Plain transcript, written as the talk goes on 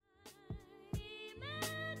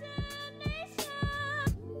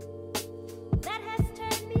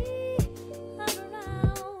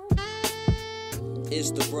It's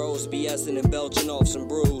the bros BSing and belching off some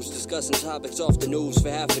brews, discussing topics off the news for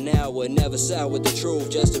half an hour. Never sour with the truth,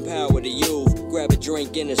 just empower the youth. Grab a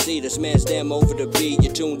drink and a seat, this man's damn over the beat.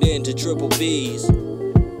 You're tuned in to Triple B's.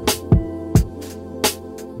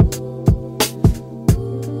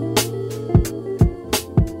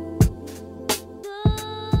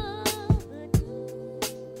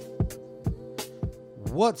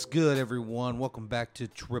 What's good, everyone? Welcome back to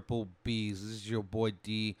Triple B's. This is your boy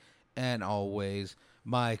D, and always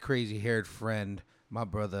my crazy-haired friend, my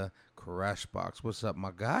brother Crashbox. What's up, my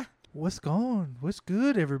guy? What's going? What's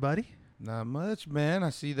good, everybody? Not much, man. I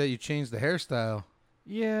see that you changed the hairstyle.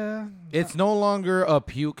 Yeah. It's no longer a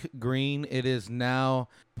puke green. It is now.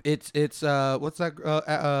 It's what's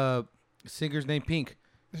that singer's name? Pink.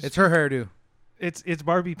 It's her hairdo. It's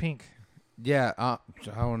Barbie pink. Yeah. I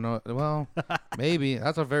don't know. Well, maybe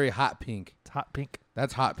that's a very hot pink. It's hot pink.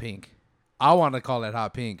 That's hot pink. I want to call it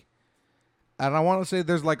hot pink. And I want to say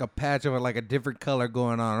there's like a patch of it, like a different color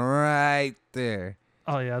going on right there.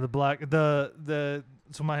 Oh yeah, the black. So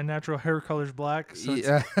my natural hair color's black. So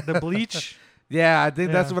Yeah. it's the bleach. Yeah, I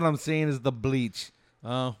think that's Yeah. what I'm saying is the bleach.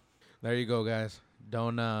 Oh, there you go, guys.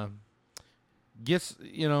 Don't get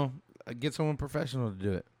someone professional to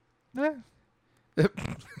do it. Yeah,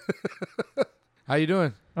 How you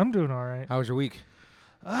doing? I'm doing all right. How was your week?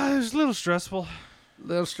 It was a little stressful. A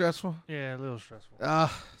little stressful. Yeah, a little stressful.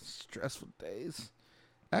 Stressful days.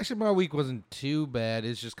 Actually, my week wasn't too bad.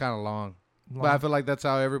 It's just kind of long. Long. But I feel like that's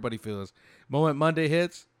how everybody feels. Moment Monday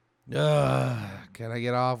hits. Can I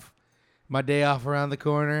get off? My day off around the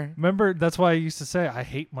corner. Remember, that's why I used to say I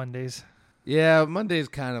hate Mondays. Yeah, Monday's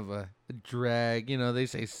kind of a drag. You know, they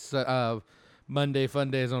say Monday fun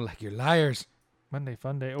days. I'm like, you're liars. Monday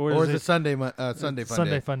fun day, Or is is it it Sunday fun Sunday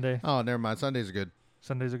day? fun day? Oh, never mind. Sundays are good.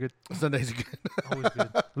 Sundays are good. Sundays are good. Always good.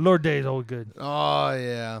 Lord Day is always good. Oh,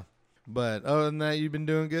 yeah. But other than that, you've been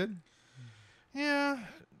doing good? Yeah,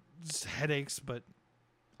 just headaches, but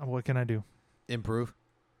what can I do? Improve.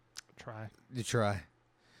 Try. You try.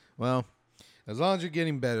 Well, as long as you're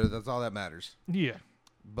getting better, that's all that matters. Yeah.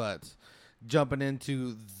 But jumping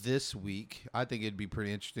into this week, I think it'd be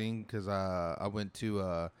pretty interesting because I went to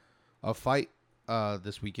a fight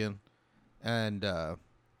this weekend, and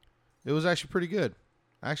it was actually pretty good.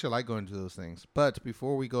 I actually like going to those things. But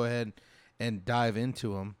before we go ahead and dive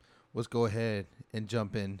into them, let's go ahead and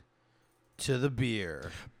jump in to the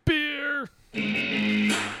beer. Beer.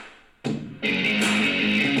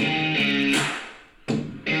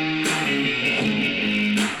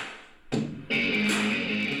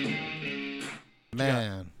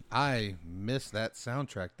 Man, I miss that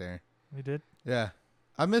soundtrack there. We did. Yeah,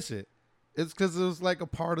 I miss it. It's because it was like a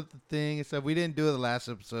part of the thing. Except we didn't do it the last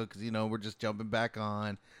episode because, we're just jumping back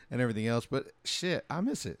on and everything else. But shit, I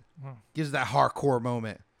miss it. Wow. Gives that hardcore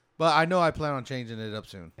moment. But I know I plan on changing it up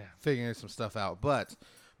soon. Yeah. Figuring some stuff out. But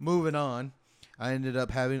moving on, I ended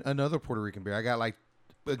up having another Puerto Rican beer. I got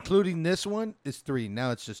including this one, it's 3.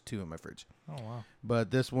 Now it's just 2 in my fridge. Oh wow. But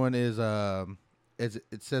this one is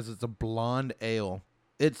it says it's a blonde ale.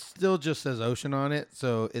 It still just says Ocean on it,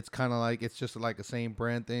 so it's kind of like it's just like the same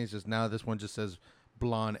brand thing. It's just now this one just says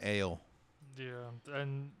blonde ale. Yeah,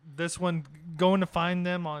 and this one, going to find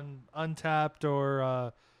them on Untapped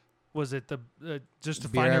or was it just to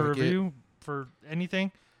Beer find Advocate. a review for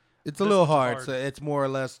anything? It's a This little one's hard, hard. so it's more or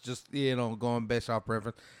less just going based off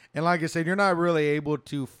preference. And like I said, you're not really able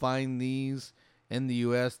to find these in the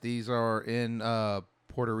U.S. These are in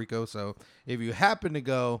Puerto Rico, so if you happen to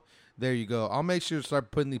go, there you go. I'll make sure to start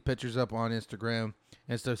putting the pictures up on Instagram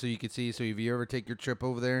and stuff so you can see. So if you ever take your trip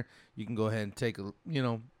over there, you can go ahead and take a,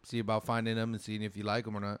 see about finding them and seeing if you like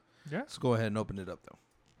them or not. Yeah. Let's go ahead and open it up, though.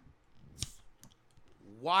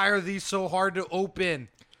 Why are these so hard to open?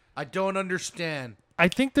 I don't understand. I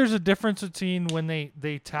think there's a difference between when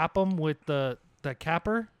they tap them with the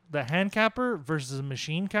capper, the hand capper, versus a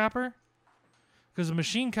machine capper. Because the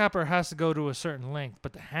machine capper has to go to a certain length,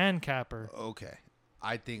 but the hand capper. Okay.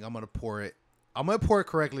 I think I'm going to pour it. I'm going to pour it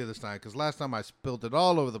correctly this time because last time I spilled it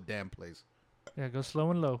all over the damn place. Yeah, go slow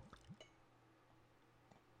and low.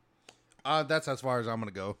 That's as far as I'm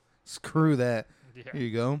going to go. Screw that. Yeah. Here you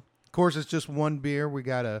go. Of course, it's just one beer. We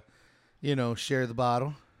got to, share the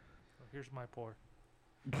bottle. Here's my pour.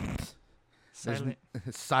 Silent.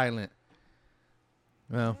 It's silent.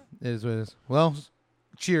 Well, it is what it is. Well,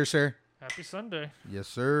 cheers, sir. Happy Sunday. Yes,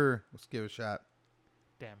 sir. Let's give it a shot.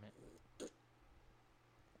 Damn it.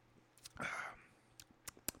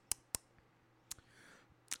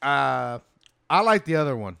 I like the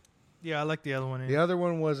other one. Yeah, I like the other one. The other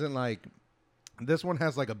one wasn't like. This one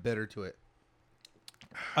has like a bitter to it.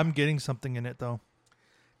 I'm getting something in it though.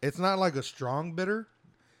 It's not like a strong bitter.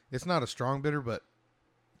 It's not a strong bitter, but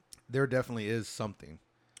there definitely is something.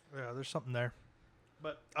 Yeah, there's something there.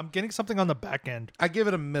 But I'm getting something on the back end. I give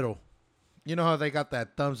it a middle. You know how they got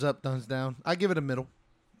that thumbs up, thumbs down? I give it a middle.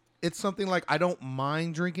 It's something like I don't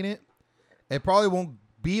mind drinking it. It probably won't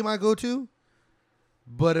be my go-to,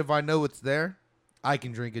 but if I know it's there, I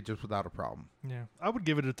can drink it just without a problem. Yeah, I would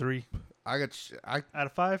give it a 3 I out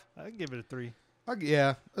of 5. I'd give it a 3.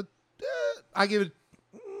 yeah. I give it.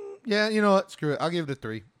 Yeah, you know what? Screw it. I'll give it a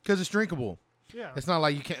 3 because it's drinkable. Yeah, It's not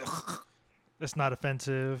like you can't. it's not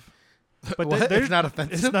offensive. But What? there's- It's not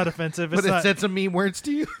offensive. It's not offensive. But It's it not. said some mean words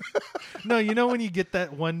to you. No, you know when you get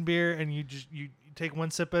that one beer and you take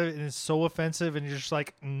one sip of it and it's so offensive and you're just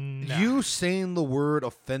like, nah. You saying the word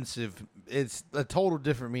offensive, it's a total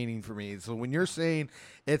different meaning for me. So when you're saying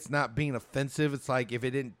it's not being offensive, it's like if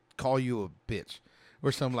it didn't call you a bitch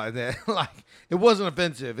or something like that. Like it wasn't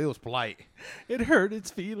offensive; it was polite. It hurt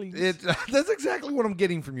its feelings. That's exactly what I'm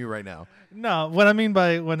getting from you right now. No, what I mean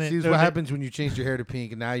by when it. See, this is when what it- happens when you change your hair to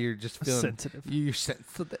pink, and now you're just feeling Sensitive. You're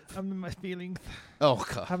sensitive. I'm in my feelings. Oh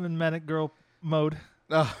god. I'm in manic girl mode.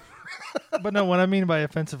 Oh, But no, what I mean by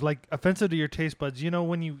offensive, like offensive to your taste buds. You know,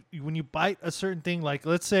 when you bite a certain thing, like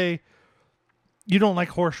let's say you don't like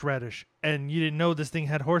horseradish and you didn't know this thing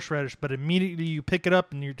had horseradish, but immediately you pick it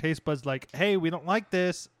up and your taste buds like, hey, we don't like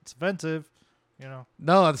this. It's offensive. You know.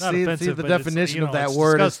 no, Not see offensive, the but it's, definition you know, of that it's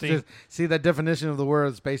word disgusting. is see that definition of the word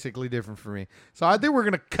is basically different for me. So I think we're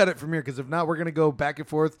gonna cut it from here because if not, we're gonna go back and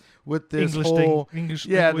forth with this English whole thing, English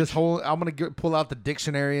yeah, language. this whole. I'm gonna pull out the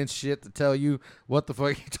dictionary and shit to tell you what the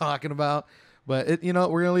fuck you're talking about. But it, you know,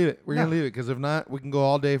 we're gonna leave it. We're gonna leave it because if not, we can go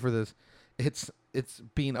all day for this. It's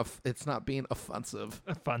not being offensive.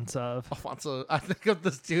 offensive. Offensive. I think of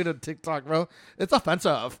this dude on TikTok, bro. It's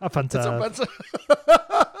offensive. Offensive. It's offensive.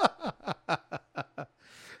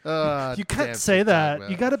 You damn can't say TikTok, that. man.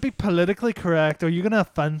 You got to be politically correct, or you're gonna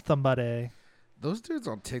offend somebody. Those dudes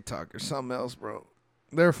on TikTok are something else, bro.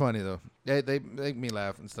 They're funny though. They make me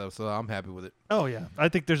laugh and stuff, so I'm happy with it. Oh yeah, I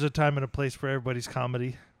think there's a time and a place for everybody's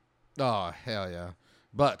comedy. Oh hell yeah!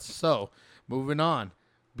 But so moving on,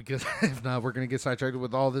 because if not, we're gonna get sidetracked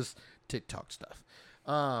with all this TikTok stuff.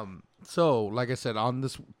 So like I said, on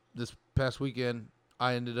this past weekend,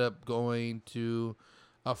 I ended up going to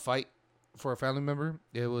a fight for a family member.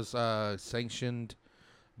 It was sanctioned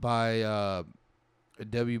by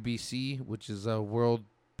WBC, which is a World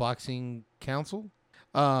Boxing Council.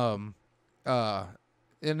 And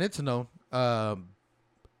it's known.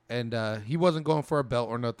 And he wasn't going for a belt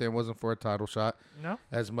or nothing. It wasn't for a title shot. No.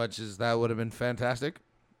 As much as that would have been fantastic.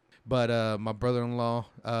 But my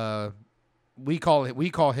brother-in-law, we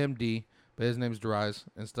call him D, but his name's Darius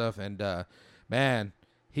and stuff. And man,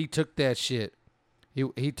 he took that shit.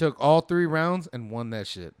 He took all 3 rounds and won that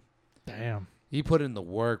shit. Damn. He put in the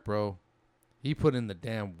work, bro. He put in the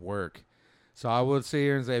damn work. So I would sit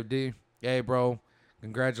here and say, D, hey, bro,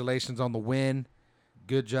 congratulations on the win.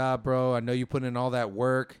 Good job, bro. I know you put in all that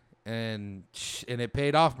work, and it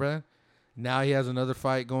paid off, bro. Now he has another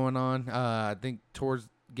fight going on. I think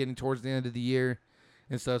getting towards the end of the year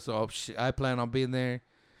and stuff. So I plan on being there.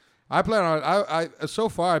 I so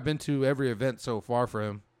far I've been to every event so far for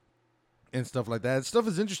him and stuff like that. Stuff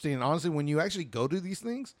is interesting. And honestly, when you actually go to these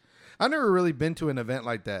things, I've never really been to an event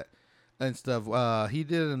like that and stuff. He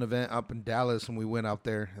did an event up in Dallas, and we went out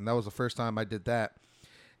there, and that was the first time I did that.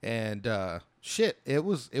 And it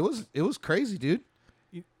was crazy, dude.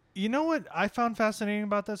 You know what I found fascinating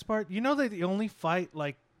about this part? You know that they only fight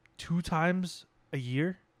like 2 times a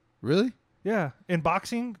year? Really? Yeah. In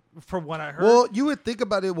boxing, from what I heard. Well, you would think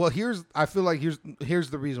about it. Well, I feel like here's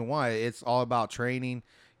the reason why. It's all about training,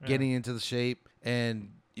 getting into the shape,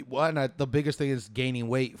 and the biggest thing is gaining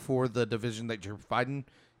weight for the division that you're fighting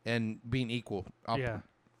and being equal.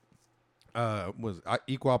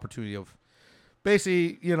 Equal opportunity of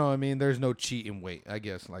basically, you know what I mean? There's no cheating weight, I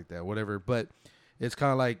guess, like that, whatever. But it's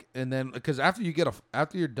kind of like, and then because after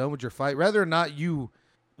you're done with your fight, rather or not you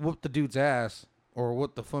whoop the dude's ass or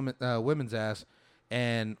whoop the women's ass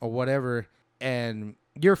or whatever, and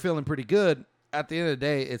you're feeling pretty good, at the end of the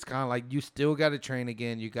day, it's kind of like you still got to train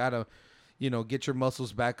again. You got to, get your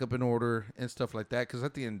muscles back up in order and stuff like that. Because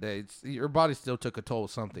at the end of the day, your body still took a toll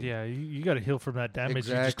of something. yeah, you got to heal from that damage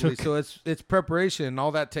Exactly. you just took. So it's preparation, and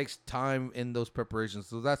all that takes time in those preparations.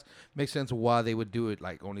 So that makes sense of why they would do it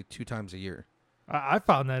like only 2 times a year. I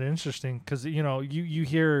found that interesting because, you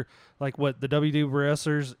hear like what the WWE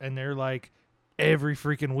wrestlers, and they're like every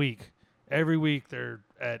freaking week. Every week they're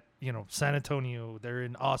at, San Antonio, they're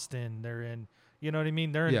in Austin, they're in, you know what I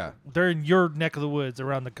mean? They're in your neck of the woods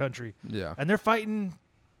around the country. Yeah. And they're fighting,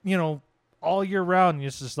 all year round. And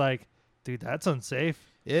it's just like, dude, that's unsafe.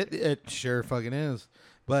 It sure fucking is.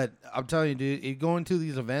 But I'm telling you, dude, going to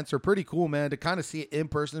these events are pretty cool, man. To kind of see it in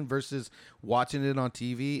person versus watching it on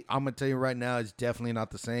TV, I'm gonna tell you right now, it's definitely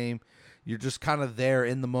not the same. You're just kind of there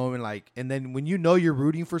in the moment, like, and then when you know you're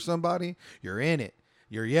rooting for somebody, you're in it.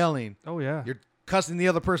 You're yelling. Oh yeah. You're cussing the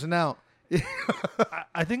other person out.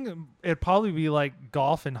 I think it'd probably be like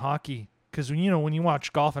golf and hockey, because when you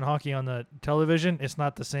watch golf and hockey on the television, it's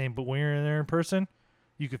not the same. But when you're in there in person,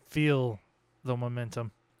 you could feel the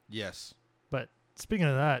momentum. Yes. But speaking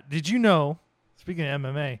of that, did you know? Speaking of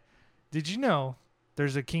MMA, did you know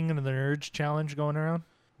there's a King of the Nerds challenge going around?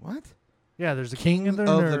 What? Yeah, there's a King of the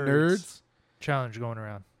Nerds challenge going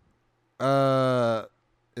around.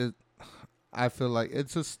 I feel like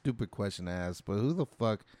it's a stupid question to ask, but who the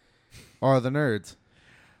fuck are the nerds?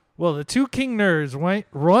 Well, the two King nerds, right?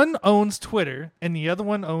 One owns Twitter and the other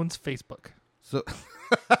one owns Facebook. So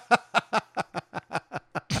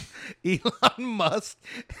Elon Musk,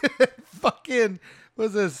 fucking,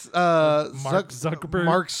 what's this? Mark Zuckerberg.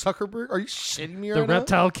 Mark Zuckerberg? Are you shitting me right The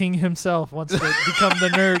reptile king himself wants to become the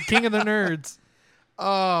nerd, king of the nerds.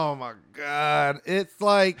 Oh my god! It's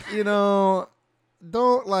like, don't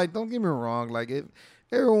get me wrong. Like, if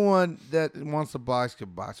everyone that wants to box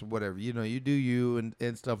could box, whatever. You do you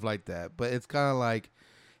and stuff like that. But it's kind of like,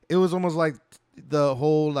 it was almost like the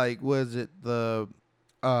whole, like, was it the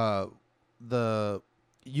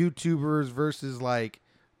YouTubers versus like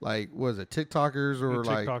was it TikTokers or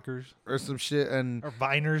like TikTokers or some shit and or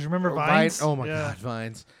Viners? Remember Vines? Oh my god,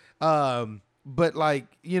 Vines. But like,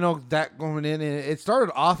 that going in, and it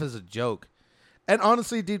started off as a joke. And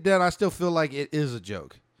honestly, deep down, I still feel like it is a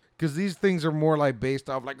joke. Because these things are more like based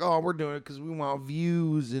off like, oh, we're doing it because we want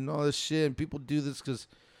views and all this shit. And people do this because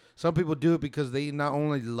some people do it because they not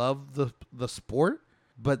only love the sport,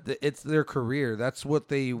 but it's their career. That's what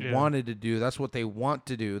they wanted to do. That's what they want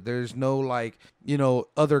to do. There's no like,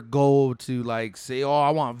 other goal to like say, oh,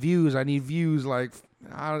 I want views. I need views. Like,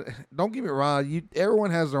 don't get me wrong.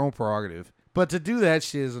 Everyone has their own prerogative. But to do that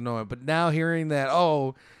shit is annoying. But now hearing that,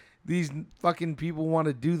 oh, these fucking people want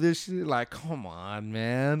to do this shit, like, come on,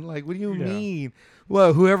 man. Like, what do you mean?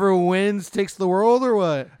 What, whoever wins takes the world or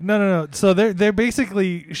what? No. So they're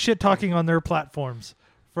basically shit talking on their platforms.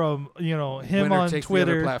 From him Winner on takes Twitter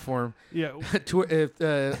the other platform. Yeah.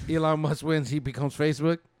 If Elon Musk wins, he becomes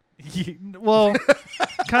Facebook. Well,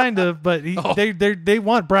 kind of, but they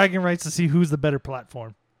want bragging rights to see who's the better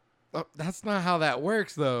platform. Oh, that's not how that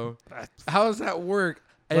works, though. How does that work?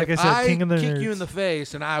 Like if I said, King of the kick Nerds. you in the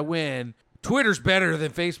face and I win, Twitter's better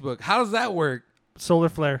than Facebook. How does that work? Solar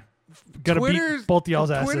flare. Gotta beat both y'all's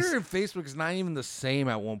asses. Twitter and Facebook is not even the same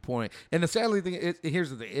at one point. And the sadly thing,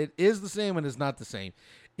 here's the thing: it is the same and it's not the same.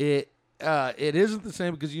 It isn't the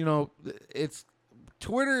same because it's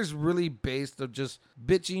Twitter is really based of just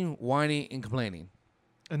bitching, whining, and complaining.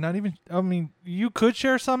 And not even, I mean, you could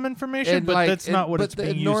share some information, but that's not what it's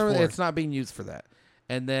being used for. It's not being used for that.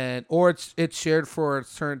 And then, or it's shared for a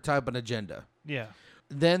certain type of agenda. Yeah.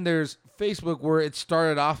 Then there's Facebook, where it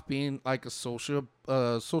started off being like a social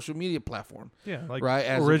media platform. Yeah, like right?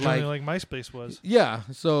 As originally like MySpace was. Yeah.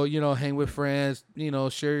 So, hang with friends,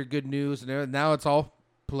 share your good news and everything. Now it's all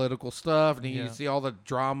political stuff, and you see all the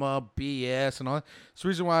drama, BS, and all that. It's the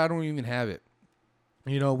reason why I don't even have it.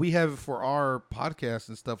 We have it for our podcast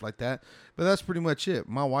and stuff like that, but that's pretty much it.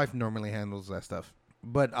 My wife normally handles that stuff.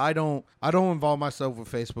 But I don't involve myself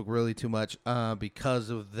with Facebook really too much because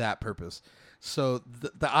of that purpose. So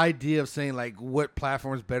the idea of saying like what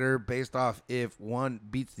platform is better based off if one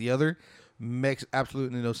beats the other makes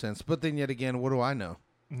absolutely no sense. But then yet again, what do I know?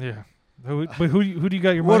 Yeah. But who do you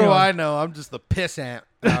got your money on? What do I know? I'm just the pissant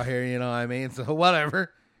out here, you know what I mean? So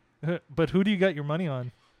whatever. But who do you got your money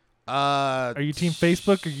on? Are you team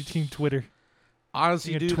Facebook or you team Twitter?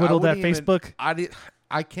 Honestly, dude, twiddle that Facebook?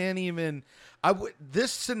 I can't even.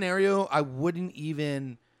 This scenario, I wouldn't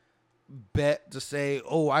even bet to say,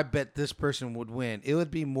 oh, I bet this person would win. It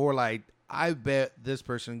would be more like, I bet this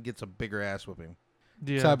person gets a bigger ass whooping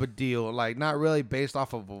type of deal. Like, not really based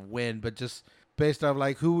off of a win, but just based off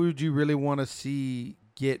like, who would you really want to see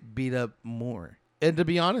get beat up more? And to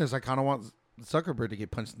be honest, I kind of want Zuckerberg to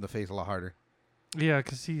get punched in the face a lot harder. Yeah,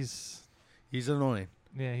 because he's annoying.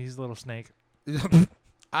 Yeah, he's a little snake.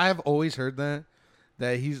 I've always heard that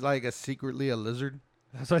he's like secretly a lizard.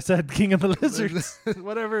 That's why I said King of the Lizards.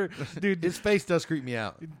 Whatever, dude. His face does creep me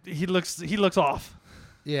out. He looks off.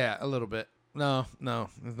 Yeah, a little bit. No,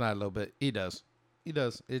 it's not a little bit. He does.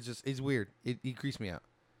 It's weird. He creeps me out.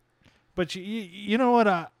 But you know what?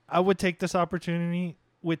 I would take this opportunity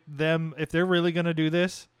with them if they're really gonna do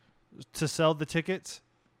this to sell the tickets,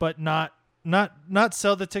 but not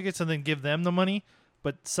sell the tickets and then give them the money,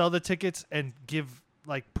 but sell the tickets and give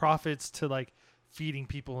like profits to like feeding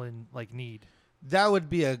people in like need. That would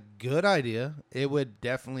be a good idea. It would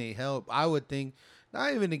definitely help. I would think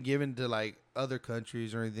not even to give it to like other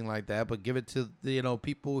countries or anything like that, but give it to the,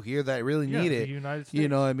 people here that really need the it. United States. You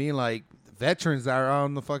know what I mean? Like veterans that are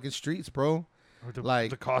on the fucking streets, bro. Or like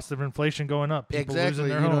the cost of inflation going up. People exactly. losing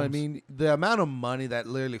their You know homes. what I mean? The amount of money that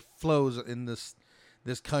literally flows in this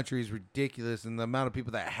country is ridiculous, and the amount of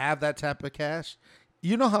people that have that type of cash.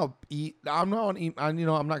 You know how I'm not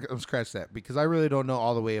gonna scratch that because I really don't know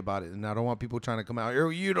all the way about it, and I don't want people trying to come out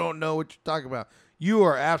here. You don't know what you're talking about. You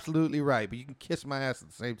are absolutely right, but you can kiss my ass at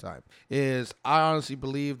the same time. I honestly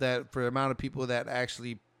believe that for the amount of people that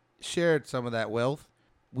actually shared some of that wealth,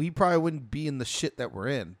 we probably wouldn't be in the shit that we're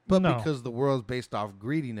in. But No. because the world's based off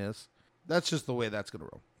greediness, that's just the way that's gonna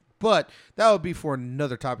roll. But that would be for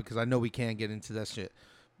another topic because I know we can't get into that shit.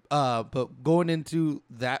 But going into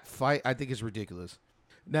that fight, I think is ridiculous.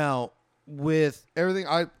 Now, with everything,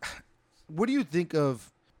 what do you think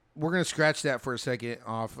of? We're gonna scratch that for a second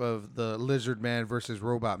off of the Lizard Man versus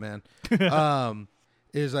Robot Man.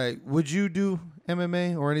 Is like, would you do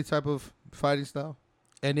MMA or any type of fighting style?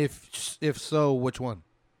 And if so, which one?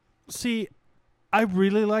 See, I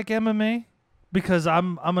really like MMA because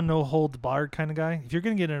I'm a no holds barred kind of guy. If you're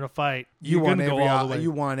gonna get in a fight, you're gonna go all the way.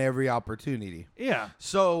 You want every opportunity. Yeah,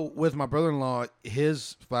 So with my brother-in-law,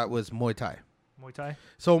 his fight was Muay Thai. Muay Thai.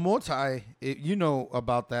 So Muay Thai, you know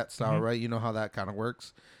about that style, Mm-hmm. right? You know how that kind of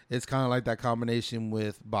works. It's kind of like that combination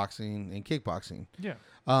with boxing and kickboxing. Yeah.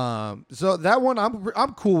 So that one,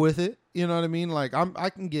 I'm cool with it. You know what I mean? Like I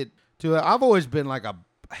can get to it. I've always been like a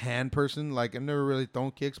hand person. Like I've never really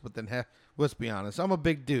thrown kicks, but then let's be honest, I'm a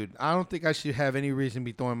big dude. I don't think I should have any reason to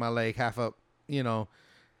be throwing my leg halfway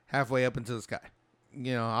up into the sky.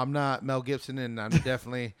 I'm not Mel Gibson, and I'm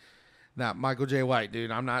definitely not Michael J. White,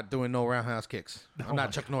 dude. I'm not doing no roundhouse kicks. I'm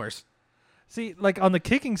not Chuck Norris. See, like on the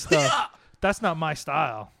kicking stuff, that's not my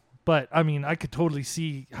style. But I mean, I could totally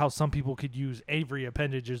see how some people could use every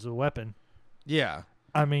appendage as a weapon. Yeah.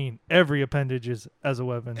 I mean, every appendage is as a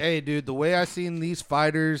weapon. Hey, dude, the way I seen these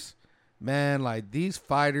fighters, man, like these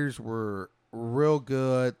fighters were real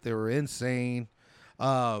good. They were insane.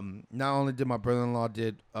 Not only did my brother-in-law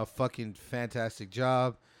did a fucking fantastic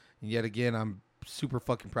job, and yet again, I'm super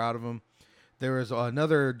fucking proud of him. There was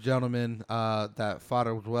another gentleman that fought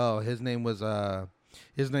as well. His name's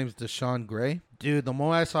Deshaun Gray. Dude, the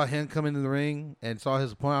moment I saw him come into the ring and saw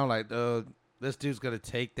his opponent, I'm like, this dude's gonna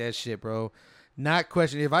take that shit, bro. Not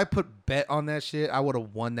questioning. If I put bet on that shit, I would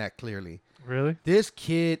have won that clearly. Really? This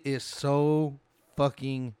kid is so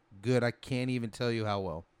fucking good. I can't even tell you how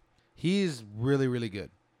well. He's really, really good.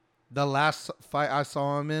 The last fight I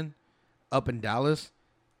saw him in up in Dallas,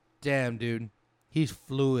 damn, dude. He's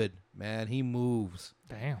fluid, man. He moves.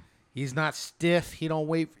 Damn. He's not stiff. He don't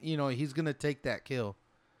wait. He's going to take that kill.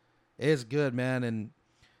 It's good, man. And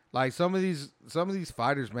like some of these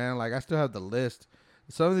fighters, man, like I still have the list.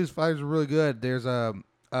 Some of these fighters are really good. There's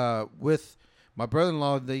with my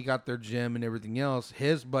brother-in-law, they got their gym and everything else.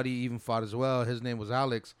 His buddy even fought as well. His name was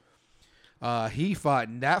Alex. He fought,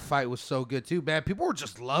 and that fight was so good too, man. People were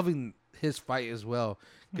just loving his fight as well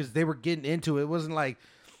because they were getting into it. It wasn't like,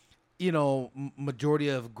 majority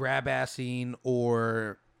of grab-assing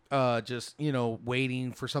or just,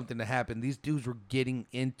 waiting for something to happen. These dudes were getting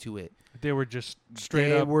into it. They were just straight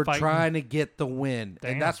They up were fighting. trying to get the win.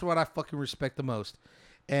 Damn. And that's what I fucking respect the most.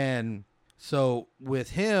 And so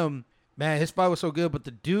with him, man, his fight was so good, but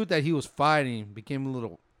the dude that he was fighting became a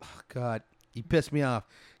little, oh God, he pissed me off.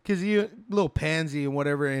 Because he a little pansy and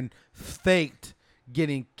whatever and faked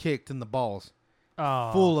getting kicked in the balls.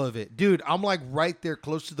 Oh. Full of it. Dude, I'm like right there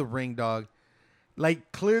close to the ring, dog.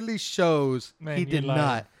 Like clearly shows Man, he you did lied.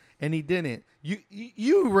 not. And he didn't.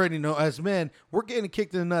 You already know, as men, we're getting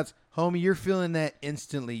kicked in the nuts. Homie, you're feeling that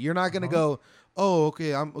instantly. You're not going to go, oh,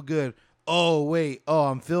 okay, I'm good. Oh, wait. Oh,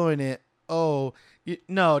 I'm feeling it. Oh,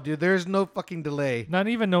 no, dude, there's no fucking delay. Not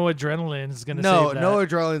even no adrenaline is going to save that. No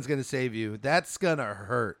adrenaline's going to save you. That's going to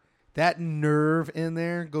hurt. That nerve in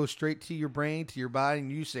there goes straight to your brain, to your body,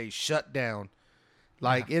 and you say, shut down.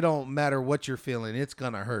 Like, it don't matter what you're feeling. It's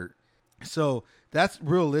going to hurt. So that's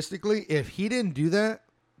realistically, if he didn't do that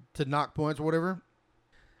to knock points or whatever,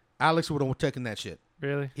 Alex would have taken that shit.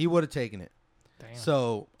 Really? He would have taken it. Damn.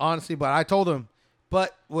 So honestly, but I told him.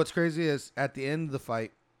 But what's crazy is at the end of the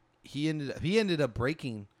fight, he ended up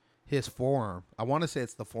breaking his forearm. I want to say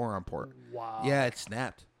it's the forearm part. Wow. Yeah, it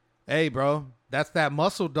snapped. Hey, bro, that's that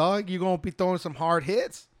muscle, dog. You're gonna be throwing some hard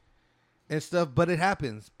hits and stuff, but it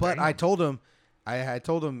happens. But Damn. I told him, I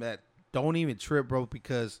told him that don't even trip, bro,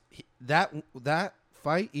 because that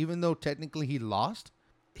fight, even though technically he lost,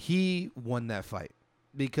 he won that fight.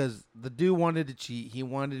 because the dude wanted to cheat. He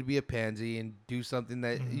wanted to be a pansy and do something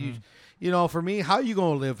that you know. For me, how you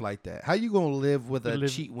gonna live like that? How you gonna live with a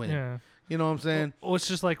cheat win? Yeah. You know what I'm saying? Well, it's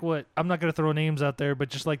just like what I'm not gonna throw names out there, but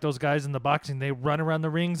just like those guys in the boxing, they run around the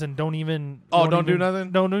rings and don't even. Don't do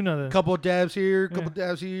nothing. Don't do nothing. Couple dabs here, couple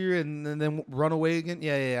dabs here, and then run away again.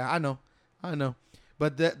 Yeah. I know.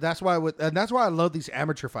 But that's why that's why I love these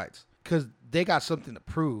amateur fights, because they got something to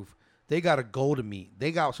prove. They got a goal to meet.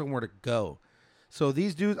 They got somewhere to go. So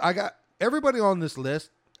these dudes, I got everybody on this list.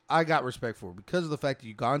 I got respect for because of the fact that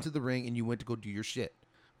you got into the ring and you went to go do your shit,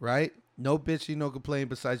 right? No bitching, no complaining.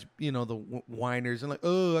 Besides, you know, the whiners and like,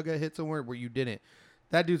 oh, I got hit somewhere where you didn't.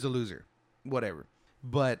 That dude's a loser. Whatever.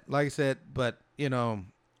 But like I said, you know,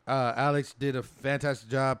 Alex did a fantastic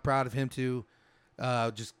job. Proud of him too.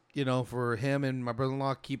 Just, you know, for him and my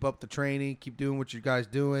brother-in-law, keep up the training, keep doing what you guys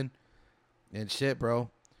doing, and shit, bro.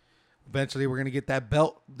 Eventually, we're gonna get that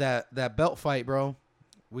belt, that belt fight, bro.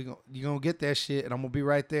 You gonna get that shit, and I'm gonna be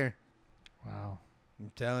right there. Wow,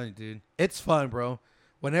 I'm telling you, dude, it's fun, bro.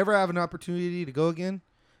 Whenever I have an opportunity to go again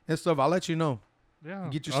and stuff, I'll let you know. Yeah,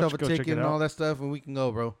 Get yourself a ticket and all that stuff, and we can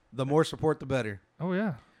go, bro. The more support, the better. Oh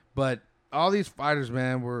yeah. But all these fighters,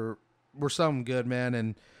 man, were something good, man.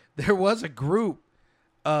 And there was a group.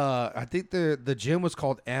 I think the gym was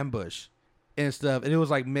called Ambush and stuff, and it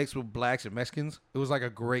was like mixed with blacks and Mexicans. It was like a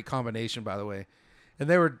great combination, by the way. And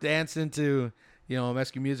they were dancing to, you know,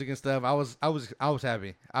 Mexican music and stuff. I was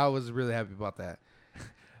happy. I was really happy about that.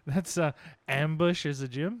 That's Ambush is a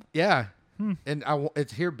gym. Yeah, and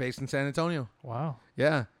it's here, based in San Antonio. Wow.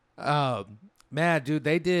 Yeah, man, dude,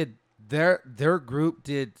 they did their group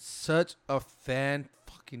did such a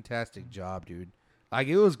fan-fucking-tastic job, dude. Like,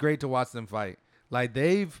 it was great to watch them fight. Like,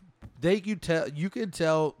 you could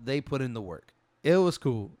tell they put in the work. It was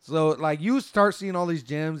cool. So, like, you start seeing all these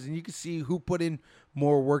gyms, and you can see who put in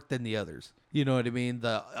more work than the others. You know what I mean?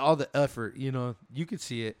 All the effort, you know, you could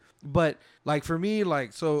see it. But, like, for me,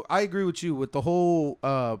 like, so I agree with you with the whole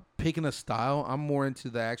picking a style. I'm more into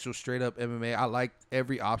the actual straight-up MMA. I like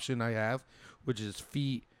every option I have, which is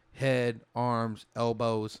feet, head, arms,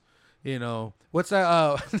 elbows. You know, what's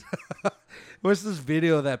that? What's this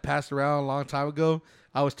video that passed around a long time ago?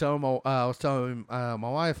 I was telling my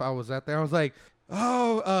wife, I was out there. I was like, it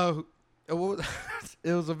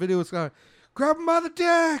was a video. It's going, grab him by the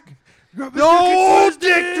dick. No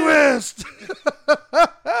dick twist.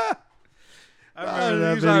 I remember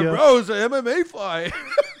that he's video. like, bro, it's an MMA fight.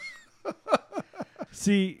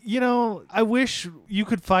 See, you know, I wish you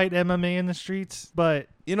could fight MMA in the streets, but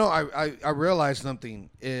You know, I realized something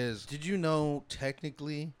is, did you know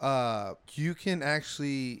technically you can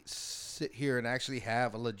actually sit here and actually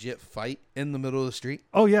have a legit fight in the middle of the street?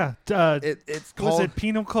 oh yeah, It's called, was it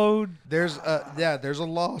penal code? there's a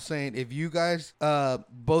law saying if you guys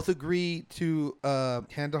both agree to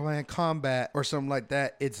hand-to-hand combat or something like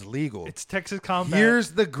that, it's legal. It's Texas combat.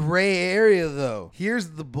 Here's the gray area, though.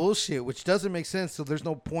 Here's the bullshit, which doesn't make sense, so there's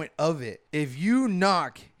no point of it. If you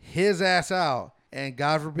knock his ass out and,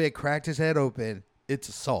 God forbid, cracked his head open, it's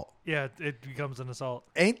assault. Yeah, it becomes an assault.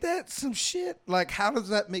 Ain't that some shit? Like, how does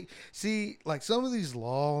that make... See, like, some of these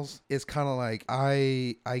laws, it's kind of like,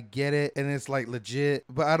 I get it, and it's, like, legit,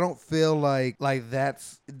 but I don't feel like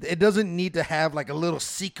that's... It doesn't need to have, like, a little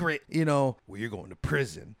secret, you know, well, you're going to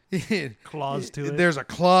prison. Clause to it. There's a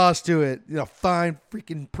clause to it. You know, fine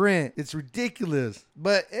freaking print. It's ridiculous.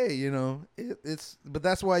 But, hey, you know, it's... But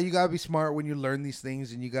that's why you got to be smart when you learn these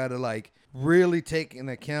things, and you got to, like, really take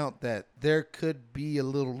into account that there could be a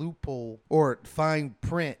little loophole or fine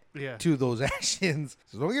print to those actions.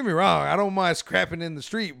 So don't get me wrong, I don't mind scrapping in the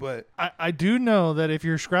street, but I do know that if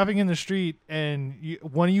you're scrapping in the street and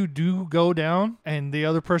one of you do go down and the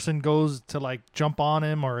other person goes to like jump on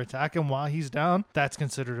him or attack him while he's down, that's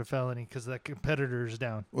considered a felony because that competitor is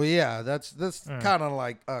down. Well, yeah, that's kind of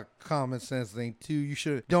like a common sense thing too.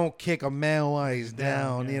 You don't kick a man while he's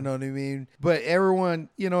down, you know what I mean? But everyone,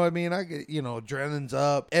 you know what I mean? I get, you know, adrenaline's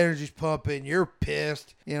up, energy's pumping, you're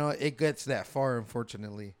pissed. You know, it gets that far,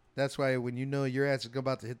 unfortunately. That's why when you know your ass is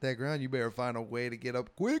about to hit that ground, you better find a way to get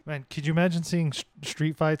up quick. Man, could you imagine seeing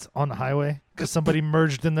street fights on the highway because somebody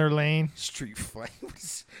merged in their lane? Street fight.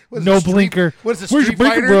 No blinker. What is a Where's your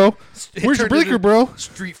blinker, bro? Where's your blinker, bro?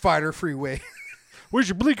 Street Fighter freeway. Where's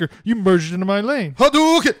your blinker? You merged into my lane.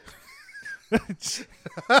 Hadouken! Look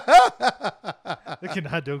at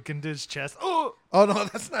Hadouken to his chest. Oh! Oh no,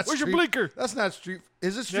 that's not. Where's your blinker? That's not Street.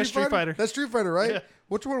 Is it Street That's Street Fighter. That's Street Fighter, right? Yeah.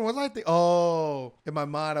 Which one was I thinking? Oh, in my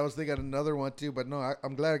mind, I was thinking another one too, but no,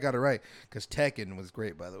 I'm glad I got it right because Tekken was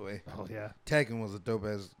great, by the way. Oh yeah. Tekken was a dope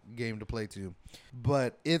ass game to play too,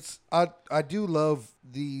 but I do love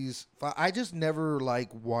these. I just never like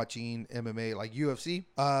watching MMA like UFC.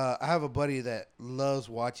 I have a buddy that loves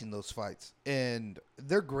watching those fights, and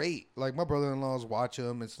they're great. Like my brother-in-laws watch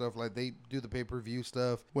them and stuff. Like they do the pay-per-view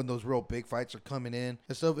stuff when those real big fights are coming in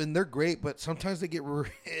and stuff, and they're great. But sometimes they get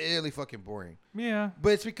really fucking boring. Yeah.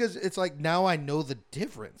 But it's because it's like now I know the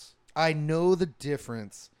difference. I know the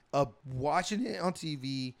difference of watching it on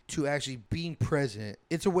TV to actually being present.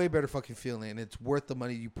 It's a way better fucking feeling. It's worth the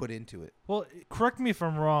money you put into it. Well, correct me if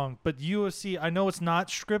I'm wrong, but UFC, I know it's not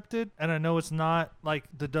scripted, and I know it's not like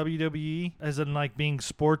the WWE, as in like being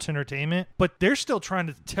sports entertainment, but they're still trying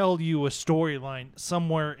to tell you a storyline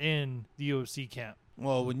somewhere in the UFC camp.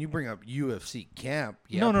 Well, when you bring up UFC camp,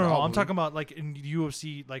 yeah, No. I'm probably. talking about like in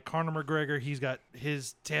UFC, like Conor McGregor. He's got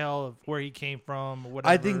his tale of where he came from.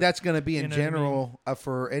 Whatever. I think that's going to be in You know what I mean? general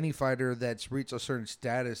for any fighter that's reached a certain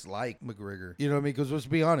status like McGregor. You know what I mean? Because let's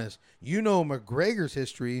be honest, you know McGregor's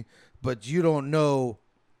history, but you don't know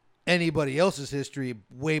anybody else's history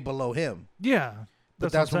way below him. Yeah.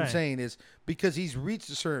 But that's what I'm saying is because he's reached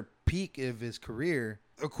a certain peak of his career.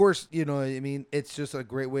 Of course, you know, I mean, it's just a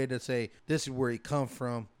great way to say this is where he come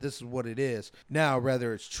from. This is what it is. Now,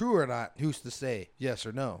 whether it's true or not, who's to say yes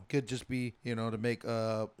or no? Could just be, you know, to make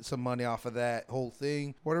some money off of that whole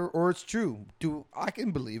thing, whatever. Or it's true. I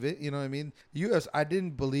can believe it. You know what I mean? I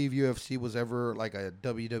didn't believe UFC was ever like a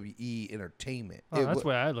WWE entertainment. Oh, that's the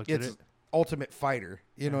way I looked at it. Ultimate Fighter.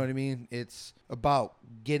 You know what I mean? It's about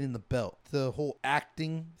getting the belt. The whole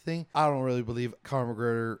acting thing, I don't really believe Conor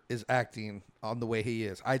McGregor is acting on the way he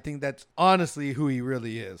is. I think that's honestly who he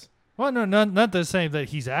really is. Well, no, not to say that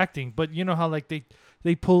he's acting, but you know how like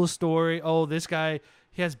they pull a story. Oh, this guy,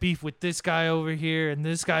 he has beef with this guy over here, and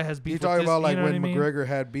this guy has beef. You talking about like you know when what I mean? McGregor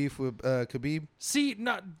had beef with Khabib? See,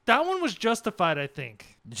 that one was justified. I think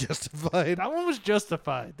Justified. that one was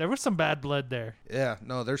justified. There was some bad blood there. Yeah,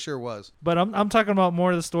 no, there sure was. But I'm talking about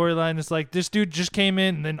more of the storyline. It's like this dude just came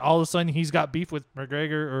in, and then all of a sudden he's got beef with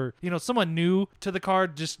McGregor, or you know, someone new to the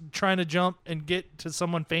card, just trying to jump and get to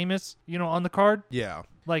someone famous, you know, on the card. Yeah.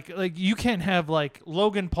 Like you can't have like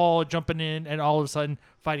Logan Paul jumping in and all of a sudden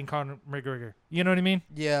fighting Conor McGregor. You know what I mean?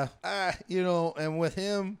 Yeah. You know, and with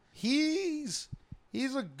him, he's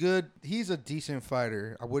a decent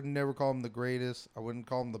fighter. I wouldn't never call him the greatest. I wouldn't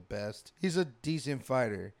call him the best. He's a decent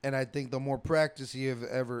fighter. And I think the more practice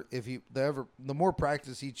the more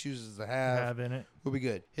practice he chooses to have in it. will be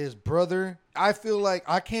good. His brother, I feel like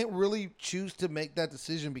I can't really choose to make that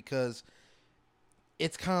decision because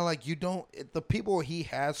it's kind of like the people he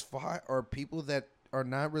has fought are people that are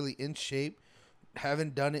not really in shape,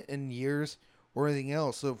 haven't done it in years or anything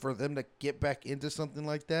else. So for them to get back into something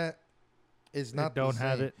like that is not They don't the same.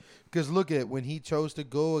 have it. Because look at when he chose to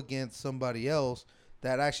go against somebody else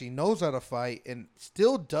that actually knows how to fight and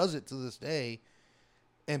still does it to this day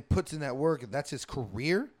and puts in that work, and that's his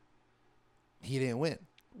career, he didn't win.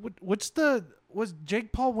 Was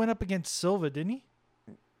Jake Paul went up against Silva, didn't he?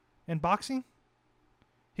 In boxing?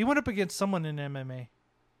 He went up against someone in MMA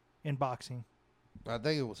in boxing. I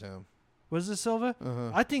think it was him. Was it Silva?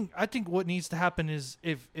 Uh-huh. I think what needs to happen is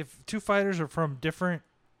if two fighters are from different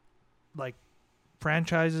like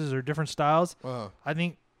franchises or different styles, I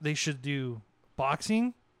think they should do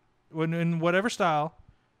boxing in whatever style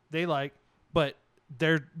they like, but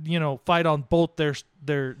they're fight on both their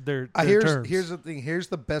terms. Here's the thing. Here's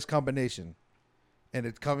the best combination, and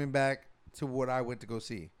it's coming back to what I went to go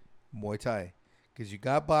see, Muay Thai, because you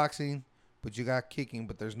got boxing, but you got kicking,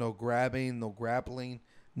 but there's no grabbing, no grappling,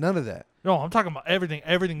 none of that. No, I'm talking about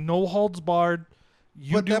everything. No holds barred.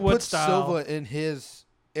 But do that what puts style. Silva in his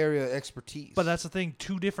area of expertise. But that's the thing.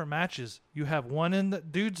 Two different matches. You have one in the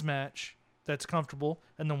dude's match that's comfortable,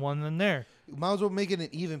 and then one in there. You might as well make it an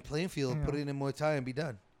even playing field, put it in Muay Thai, and be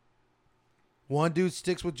done. One dude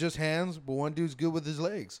sticks with just hands, but one dude's good with his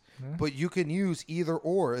legs. Yeah. But you can use either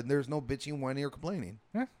or, and there's no bitching, whining, or complaining.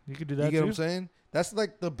 Yeah, you could do that You get too. what I'm saying? That's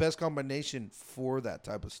like the best combination for that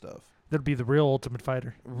type of stuff. That'd be the real Ultimate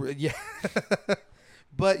Fighter. Yeah.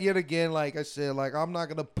 But yet again, like I said, like I'm not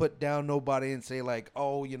going to put down nobody and say like,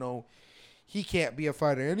 oh, he can't be a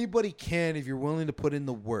fighter. Anybody can if you're willing to put in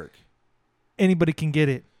the work. Anybody can get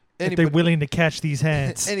it if they're willing to catch these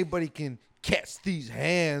hands. Anybody can catch these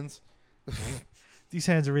hands. These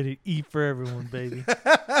hands are ready to eat for everyone, baby.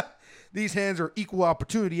 These hands are equal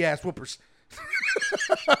opportunity ass whoopers.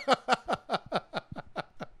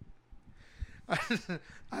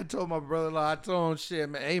 I told my brother-in-law, shit,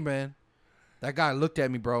 man, hey, man, That guy looked at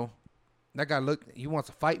me, bro. That guy looked. He wants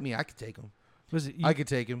to fight me. I could take him. Was it? I could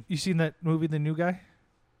take him. You seen that movie, The New Guy?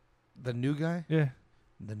 The new guy. Yeah,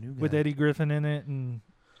 The new guy with Eddie Griffin in it and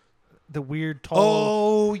the weird tall.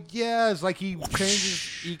 Oh yes, like he changes.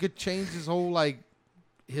 He could change his whole Look.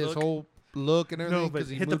 whole look and everything. No, but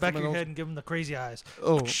he hit the moved back from of your an head and give him the crazy eyes.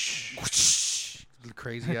 Oh, the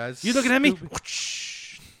crazy eyes. You looking at me? Stupid.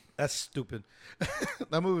 That's stupid.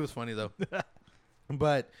 That movie was funny though.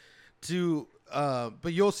 But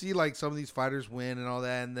but you'll see like some of these fighters win and all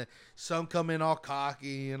that, and some come in all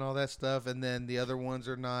cocky and all that stuff, and then the other ones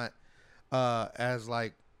are not as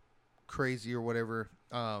like crazy or whatever,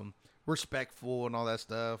 respectful and all that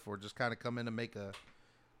stuff, or just kind of come in and make a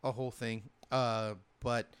whole thing.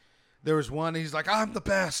 But there was one, he's like, I'm the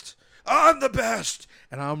best,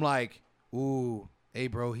 and I'm like, ooh. Hey,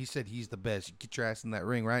 bro, he said he's the best. You get your ass in that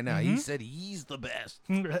ring right now. He said he's the best.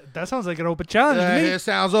 That sounds like an open challenge to me. It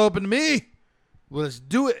sounds open to me. Well, let's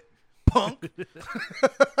do it, punk.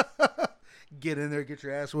 Get in there, get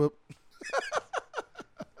your ass whooped.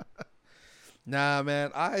 Nah,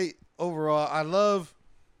 man. I love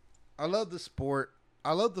the sport.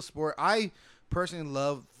 I personally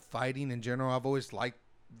love fighting in general. I've always liked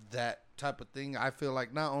that type of thing. I feel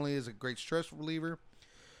like not only is it a great stress reliever,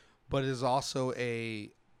 but it is also I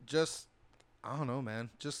don't know, man,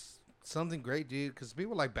 just something great, dude. Because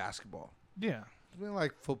people like basketball. Yeah. People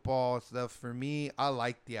like football and stuff. For me, I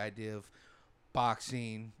like the idea of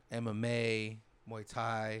boxing, MMA, Muay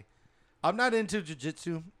Thai. I'm not into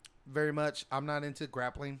jiu-jitsu very much. I'm not into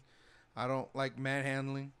grappling. I don't like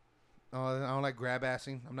manhandling. I don't like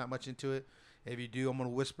grab-assing. I'm not much into it. If you do, I'm going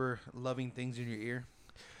to whisper loving things in your ear.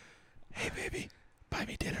 Hey, baby, buy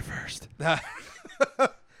me dinner first.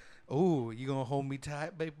 Oh, you going to hold me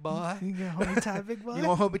tight, big boy? You gonna hold me tight, big boy? You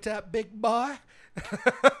going to hold me tight, big boy?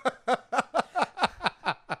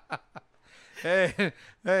 Hey,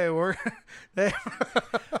 hey.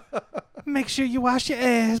 Make sure you wash your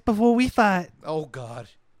ass before we fight. Oh, God.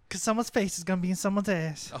 Because someone's face is going to be in someone's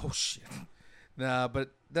ass. Oh, shit. Nah,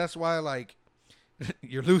 but that's why, like,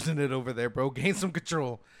 you're losing it over there, bro. Gain some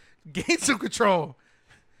control.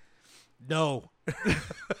 No.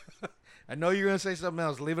 I know you're going to say something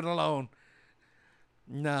else. Leave it alone.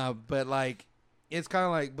 Nah, but, like, it's kind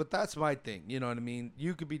of like, but that's my thing. You know what I mean?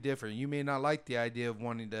 You could be different. You may not like the idea of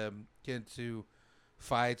wanting to get into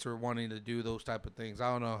fights or wanting to do those type of things. I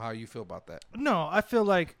don't know how you feel about that. No, I feel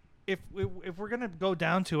like if we're going to go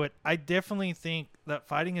down to it, I definitely think that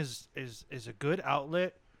fighting is a good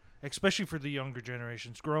outlet, especially for the younger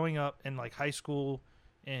generations. Growing up in, like, high school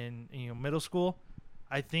and, middle school,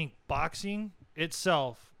 I think boxing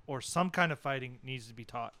itself or some kind of fighting needs to be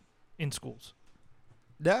taught in schools.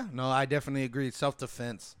 Yeah, no, I definitely agree.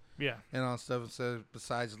 Self-defense. Yeah. And all stuff. So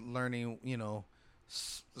besides learning, a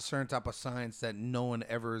certain type of science that no one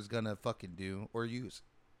ever is going to fucking do or use.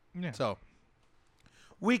 Yeah. So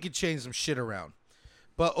we could change some shit around.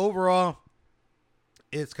 But overall,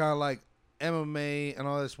 it's kind of like MMA and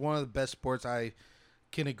all this. One of the best sports I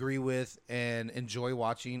can agree with and enjoy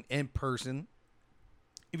watching in person.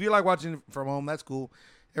 If you like watching from home, that's cool.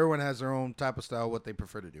 Everyone has their own type of style, what they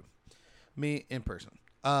prefer to do. Me, in person.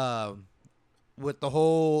 With the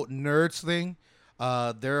whole nerds thing,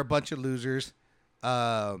 they're a bunch of losers.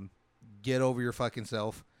 Get over your fucking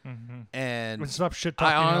self. Mm-hmm. And stop shit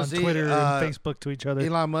talking on Twitter and Facebook to each other.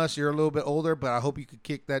 Elon Musk, you're a little bit older, but I hope you could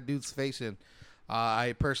kick that dude's face in.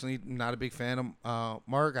 I personally am not a big fan of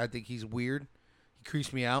Mark. I think he's weird. He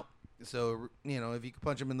creeps me out. So, if you could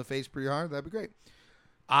punch him in the face pretty hard, that'd be great.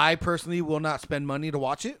 I personally will not spend money to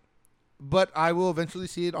watch it, but I will eventually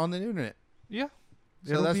see it on the internet. Yeah.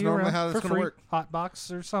 So It'll that's be normally around how it's for going to free. work.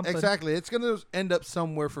 Hotbox or something. Exactly. It's going to end up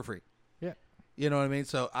somewhere for free. Yeah. You know what I mean?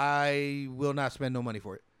 So I will not spend no money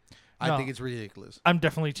for it. I No. think it's ridiculous. I'm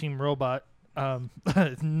definitely Team Robot.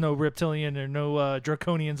 No reptilian or no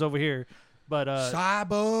draconians over here. But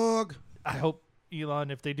Cyborg. I hope,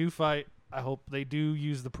 Elon, if they do fight, I hope they do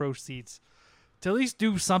use the proceeds to at least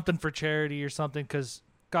do something for charity or something, because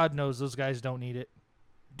God knows those guys don't need it.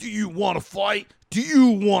 Do you want to fight? Do you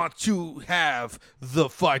want to have the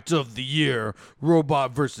fight of the year?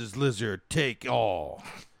 Robot versus Lizard, take all.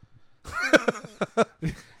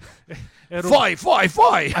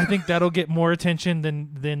 Fight! I think that'll get more attention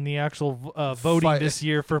than the actual voting Fight. this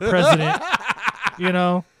year for president.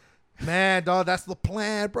 Man, dog, that's the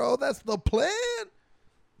plan, bro. That's the plan.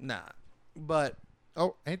 Nah. But,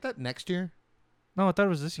 ain't that next year? No, I thought it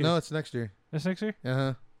was this year. No, it's next year. It's next year?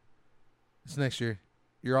 Uh-huh. It's next year.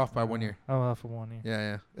 You're off by 1 year. Oh, for 1 year.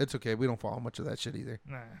 Yeah. It's okay. We don't follow much of that shit either.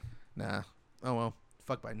 Nah. Nah. Oh, well.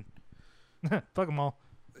 Fuck Biden. Fuck them all.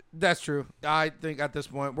 That's true. I think at this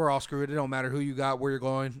point we're all screwed. It don't matter who you got, where you're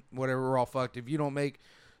going, whatever. We're all fucked. If you don't make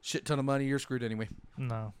shit ton of money, you're screwed anyway.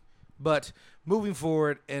 No. But moving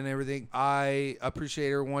forward and everything, I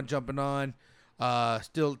appreciate everyone jumping on,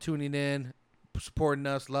 still tuning in, supporting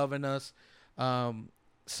us, loving us,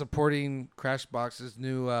 supporting Crashbox's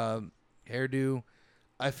new hairdo.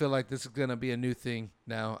 I feel like this is going to be a new thing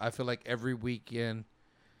now. I feel like every weekend,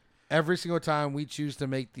 every single time we choose to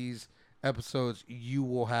make these episodes, you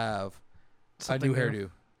will have Something a new new. hairdo.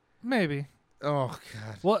 Maybe. Oh,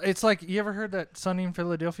 God. Well, it's like, you ever heard that Sunny in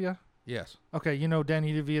Philadelphia? Yes. Okay, you know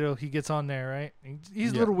Danny DeVito, he gets on there, right?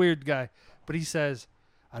 He's a Yeah. little weird guy, but he says,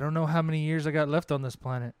 I don't know how many years I got left on this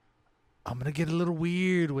planet. I'm going to get a little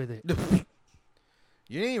weird with it.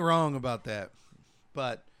 You ain't wrong about that.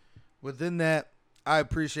 But within that, I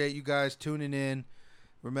appreciate you guys tuning in.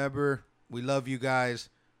 Remember, we love you guys.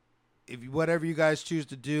 Whatever you guys choose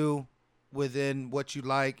to do within what you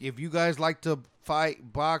like. If you guys like to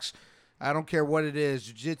fight, box, I don't care what it is,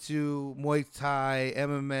 jiu-jitsu, Muay Thai,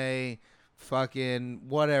 MMA, fucking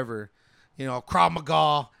whatever, Krav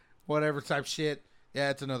Maga, whatever type shit.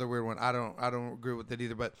 Yeah, it's another weird one. I don't agree with it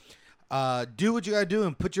either, but do what you gotta do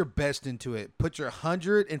and put your best into it. Put your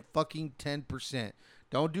 110%.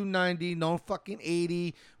 Don't do 90, don't fucking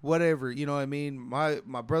 80, whatever. You know what I mean? My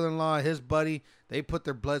brother-in-law, his buddy, they put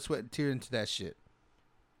their blood, sweat, and tears into that shit.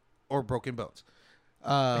 Or broken bones.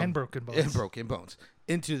 And broken bones. And broken bones.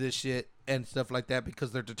 Into this shit and stuff like that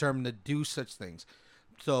because they're determined to do such things.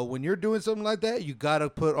 So when you're doing something like that, you got to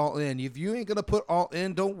put all in. If you ain't going to put all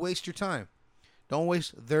in, don't waste your time. Don't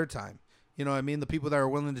waste their time. You know what I mean? The people that are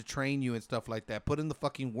willing to train you and stuff like that. Put in the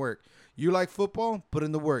fucking work. You like football? Put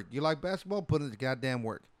in the work. You like basketball? Put in the goddamn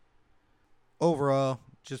work. Overall,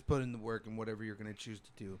 just put in the work and whatever you're going to choose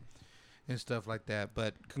to do and stuff like that.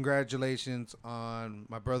 But congratulations on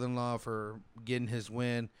my brother-in-law for getting his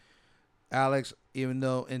win. Alex, even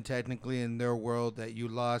though technically in their world that you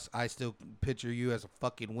lost, I still picture you as a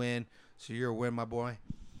fucking win. So you're a win, my boy,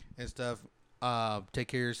 and stuff. Take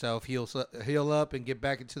care of yourself. Heal up and get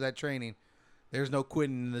back into that training. There's no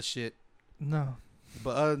quitting in this shit. No.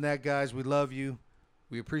 But other than that, guys, we love you.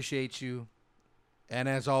 We appreciate you. And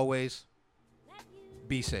as always,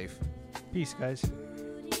 be safe. Peace, guys.